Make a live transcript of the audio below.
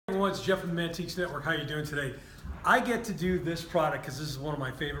it's Jeff from the Mantiques Network. How you doing today? I get to do this product because this is one of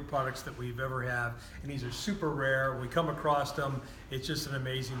my favorite products that we've ever had, and these are super rare. We come across them, it's just an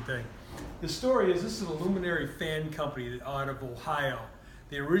amazing thing. The story is, this is a luminary fan company out of Ohio.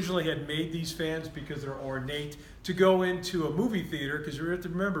 They originally had made these fans because they're ornate to go into a movie theater, because you have to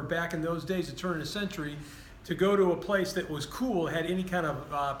remember back in those days, the turn of the century, to go to a place that was cool, had any kind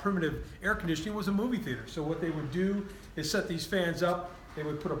of primitive air conditioning, was a movie theater. So what they would do is set these fans up. They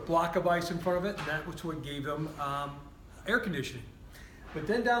would put a block of ice in front of it, and that was what gave them air conditioning. But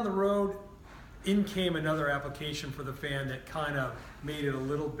then down the road, in came another application for the fan that kind of made it a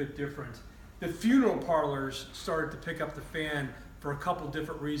little bit different. The funeral parlors started to pick up the fan for a couple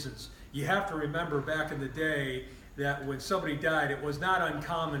different reasons. You have to remember back in the day that when somebody died, it was not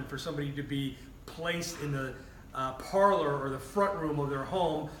uncommon for somebody to be placed in the parlor or the front room of their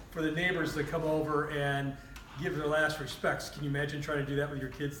home for the neighbors to come over and give their last respects. Can you imagine trying to do that with your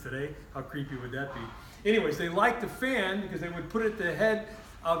kids today? How creepy would that be? Anyways, they liked the fan because they would put it at the head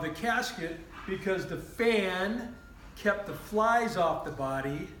of the casket because the fan kept the flies off the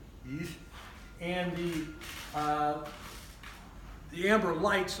body, and the amber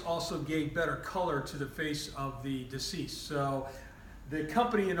lights also gave better color to the face of the deceased. So the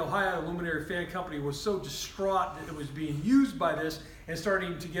company in Ohio, Luminary Fan Company, was so distraught that it was being used by this and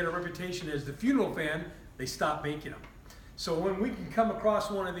starting to get a reputation as the funeral fan, they stopped making them. So when we can come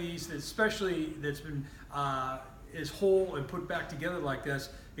across one of these, especially that's been is whole and put back together like this,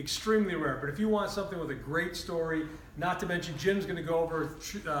 extremely rare. But if you want something with a great story, not to mention Jim's going to go over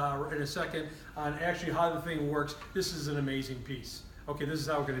in a second on actually how the thing works, this is an amazing piece. Okay, this is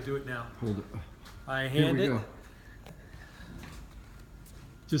how we're going to do it now. Hold it. I hand it. Go.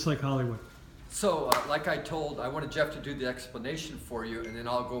 Just like Hollywood. So, like I wanted Jeff to do the explanation for you, and then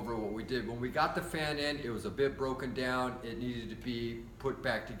I'll go over what we did. When we got the fan in, it was a bit broken down. It needed to be put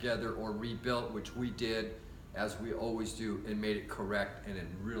back together or rebuilt, which we did, as we always do, and made it correct and in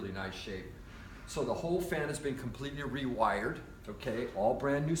really nice shape. So the whole fan has been completely rewired, okay? All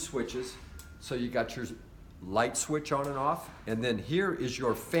brand new switches. So you got your light switch on and off, and then here is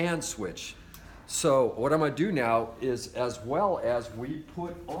your fan switch. So what I'm gonna do now is, as well as we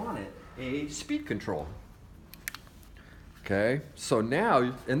put on it a speed control. Okay, so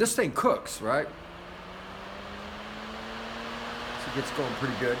now, and this thing cooks, right? So it gets going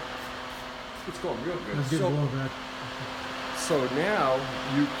pretty good. It's going real good. That's good so, blow back. so now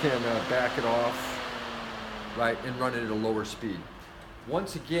you can back it off, right, and run it at a lower speed.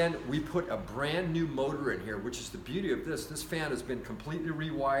 Once again, we put a brand new motor in here, which is the beauty of this. This fan has been completely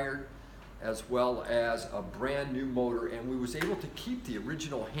rewired, as well as a brand new motor, and we was able to keep the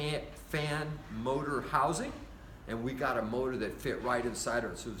original fan motor housing, and we got a motor that fit right inside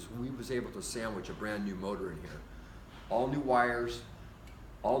of it, so we was able to sandwich a brand new motor in here. All new wires,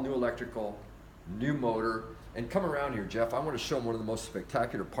 all new electrical, new motor. And come around here, Jeff, I want to show them one of the most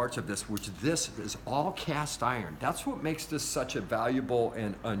spectacular parts of this, which this is all cast iron. That's what makes this such a valuable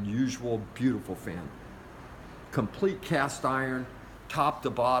and unusual, beautiful fan. Complete cast iron, top to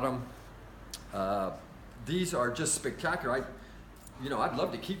bottom. These are just spectacular. I'd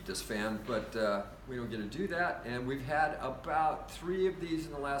love to keep this fan, but we don't get to do that. And we've had about 3 of these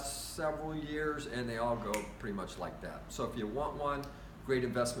in the last several years, and they all go pretty much like that. So if you want one, great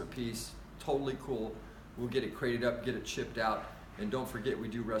investment piece, totally cool. We'll get it crated up, get it shipped out. And don't forget, we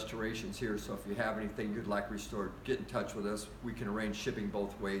do restorations here, so if you have anything you'd like restored, get in touch with us. We can arrange shipping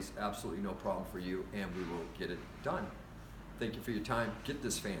both ways, absolutely no problem for you, and we will get it done. Thank you for your time. Get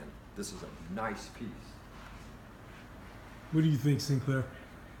this fan. This is a nice piece. What do you think, Sinclair?